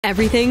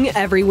Everything,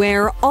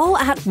 Everywhere, All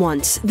at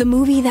Once, the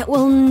movie that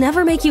will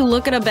never make you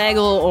look at a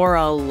bagel or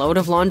a load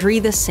of laundry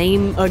the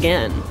same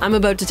again. I'm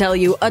about to tell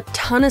you a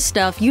ton of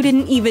stuff you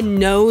didn't even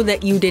know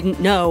that you didn't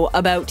know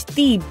about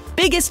the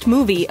biggest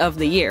movie of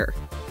the year.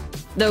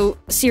 Though,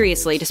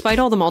 seriously, despite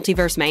all the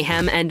multiverse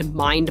mayhem and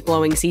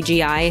mind-blowing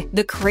CGI,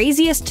 the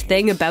craziest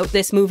thing about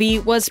this movie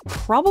was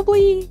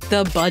probably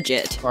the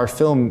budget. Our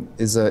film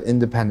is an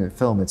independent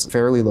film. It's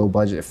fairly low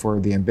budget for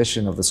the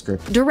ambition of the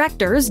script.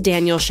 Directors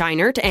Daniel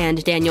Scheinert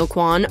and Daniel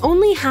Kwan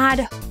only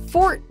had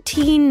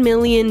 $14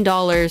 million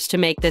to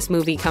make this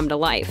movie come to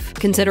life.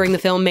 Considering the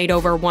film made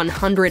over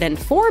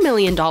 $104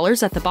 million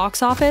at the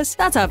box office,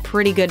 that's a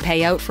pretty good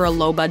payout for a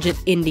low-budget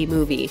indie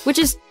movie, which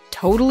is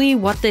totally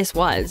what this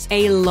was.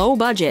 A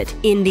low-budget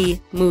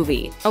indie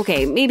movie.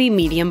 Okay, maybe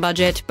medium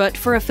budget, but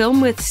for a film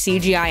with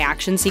CGI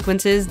action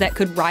sequences that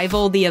could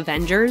rival the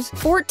Avengers,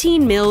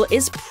 14 mil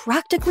is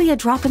practically a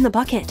drop in the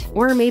bucket.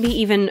 Or maybe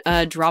even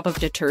a drop of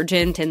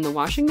detergent in the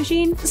washing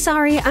machine?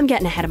 Sorry, I'm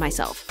getting ahead of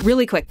myself.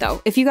 Really quick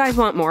though, if you guys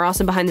want more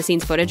awesome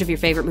behind-the-scenes footage of your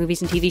favorite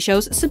movies and TV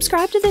shows,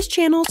 subscribe to this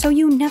channel so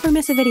you never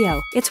miss a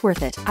video. It's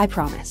worth it, I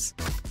promise.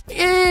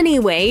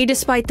 Anyway,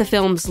 despite the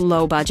film's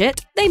low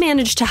budget, they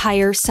managed to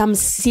hire some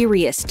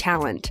serious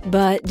talent.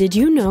 But did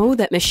you know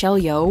that Michelle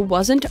Yeoh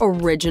wasn't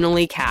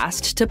originally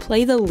cast to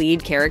play the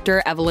lead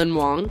character Evelyn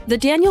Wong? The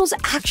Daniels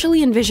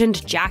actually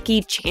envisioned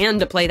Jackie Chan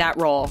to play that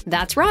role.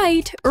 That's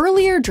right,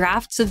 earlier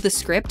drafts of the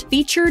script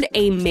featured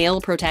a male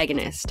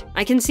protagonist.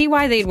 I can see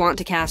why they'd want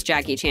to cast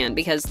Jackie Chan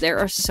because there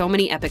are so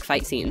many epic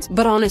fight scenes.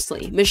 But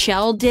honestly,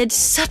 Michelle did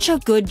such a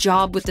good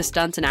job with the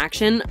stunts and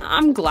action,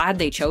 I'm glad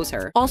they chose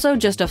her. Also,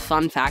 just a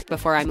fun fact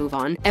before I move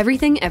on,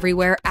 Everything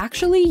Everywhere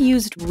actually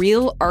used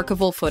real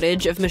archival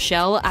footage of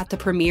Michelle at the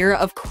premiere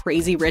of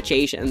Crazy Rich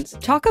Asians.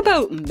 Talk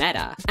about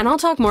meta. And I'll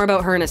talk more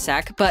about her in a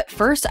sec, but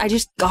first I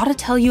just gotta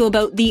tell you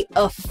about the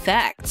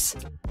effects.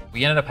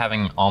 We ended up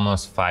having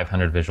almost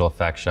 500 visual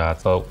effects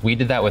shots, but we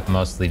did that with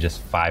mostly just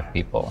 5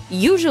 people.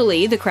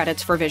 Usually, the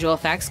credits for visual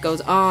effects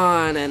goes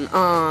on and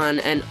on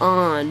and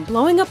on,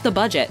 blowing up the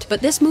budget,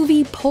 but this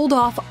movie pulled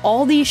off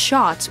all these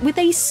shots with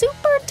a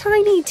super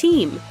tiny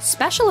team.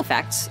 Special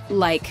effects,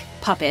 like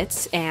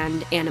puppets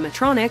and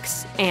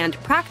animatronics,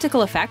 and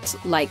practical effects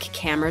like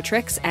camera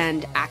tricks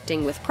and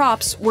acting with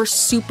props were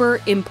super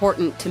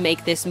important to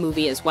make this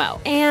movie as well.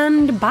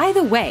 And by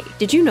the way,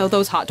 did you know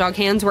those hot dog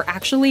hands were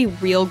actually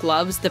real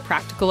gloves the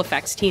practical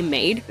effects team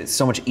made? It's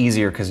so much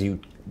easier because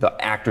the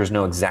actors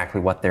know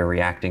exactly what they're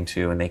reacting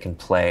to and they can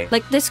play.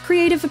 Like, this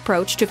creative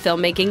approach to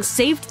filmmaking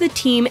saved the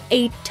team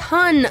a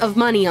ton of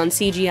money on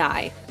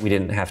CGI. We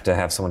didn't have to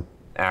have someone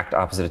act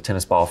opposite a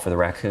tennis ball for the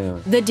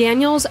raccoon. The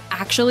Daniels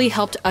actually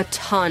helped a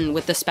ton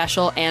with the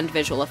special and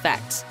visual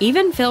effects,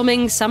 even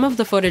filming some of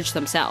the footage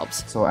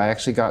themselves. So I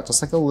actually got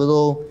just like a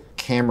little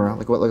camera,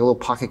 like a little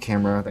pocket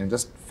camera, and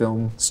just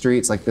film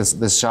streets. Like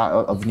this shot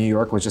of New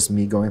York was just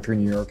me going through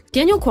New York.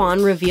 Daniel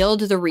Kwan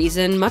revealed the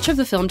reason much of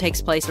the film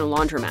takes place in a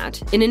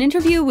laundromat. In an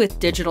interview with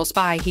Digital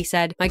Spy, he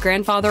said, "My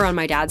grandfather on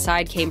my dad's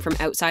side came from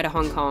outside of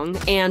Hong Kong,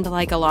 and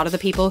like a lot of the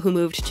people who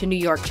moved to New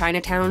York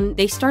Chinatown,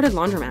 they started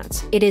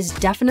laundromats." It is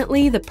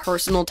definitely the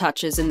personal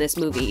touches in this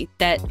movie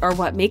that are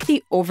what make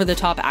the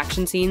over-the-top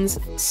action scenes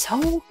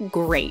so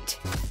great.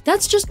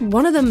 That's just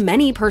one of the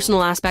many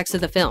personal aspects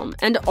of the film,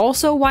 and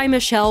also why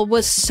Michelle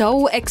was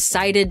so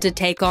excited to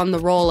take on the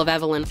role of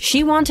Evelyn.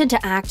 She wanted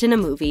to act in a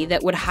movie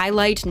that would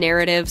highlight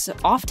narratives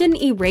often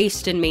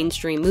erased in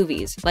mainstream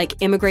movies, like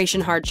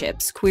immigration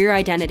hardships, queer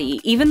identity,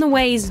 even the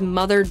ways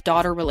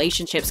mother-daughter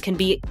relationships can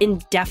be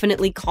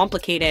indefinitely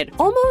complicated,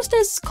 almost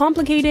as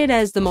complicated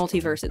as the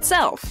multiverse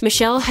itself.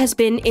 Michelle has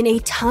been in a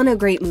ton of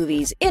great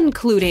movies,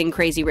 including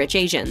Crazy Rich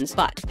Asians,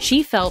 but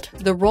she felt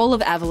the role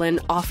of Evelyn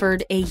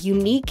offered a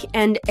unique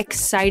and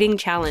exciting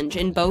challenge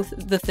in both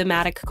the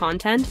thematic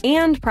content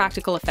and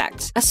practical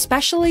effects,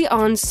 especially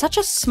on such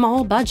a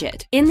small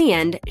budget. In the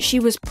end, she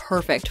was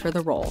perfect for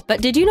the role.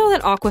 But did you know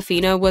that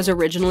Awkwafina was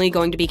originally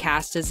going to be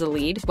cast as the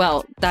lead?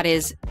 Well, that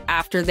is,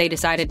 after they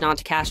decided not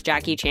to cast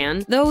Jackie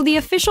Chan. Though the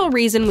official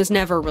reason was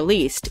never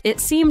released, it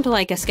seemed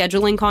like a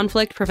scheduling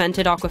conflict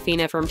prevented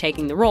Awkwafina from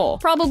taking the role,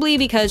 probably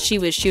because she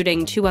was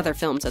shooting 2 other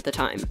films at the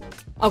time.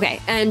 Okay,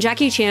 and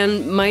Jackie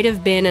Chan might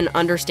have been an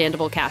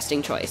understandable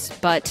casting choice,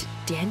 but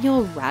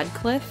Daniel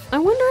Radcliffe? I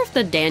wonder if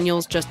the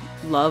Daniels just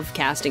love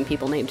casting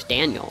people named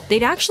Daniel.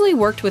 They'd actually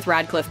worked with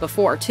Radcliffe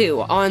before,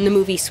 too, on the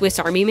movie Swiss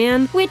Army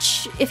Man,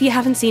 which, if you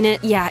haven't seen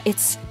it, yeah,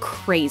 it's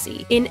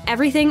crazy. In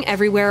Everything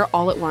Everywhere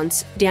All at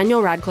Once,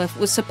 Daniel Radcliffe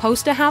was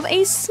supposed to have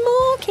a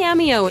small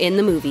cameo in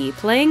the movie,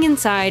 playing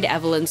inside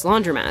Evelyn's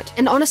laundromat.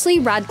 And honestly,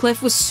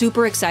 Radcliffe was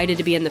super excited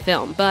to be in the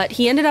film, but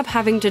he ended up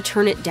having to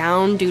turn it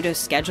down due to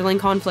scheduling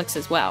conflicts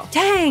as well.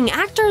 Dang,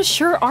 actors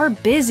sure are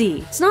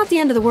busy. It's not the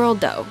end of the world,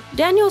 though.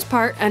 Daniel's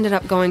part ended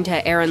up going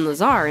to Aaron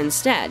Lazar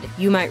instead.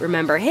 You might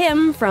remember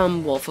him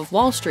from Wolf of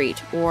Wall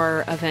Street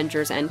or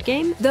Avengers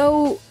Endgame.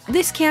 Though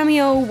this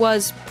cameo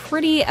was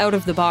pretty out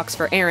of the box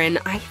for Aaron,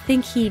 I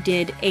think he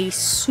did a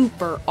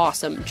super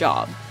awesome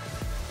job.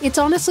 It's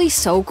honestly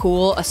so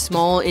cool a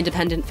small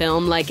independent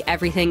film like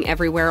Everything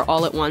Everywhere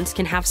All at Once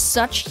can have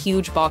such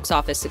huge box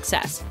office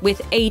success,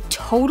 with a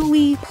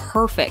totally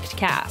perfect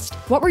cast.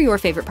 What were your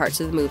favorite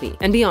parts of the movie?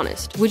 And be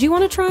honest, would you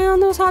want to try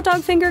on those hot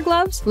dog finger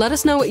gloves? Let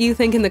us know what you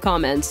think in the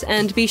comments,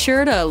 and be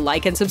sure to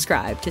like and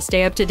subscribe to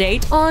stay up to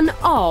date on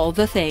all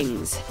the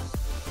things.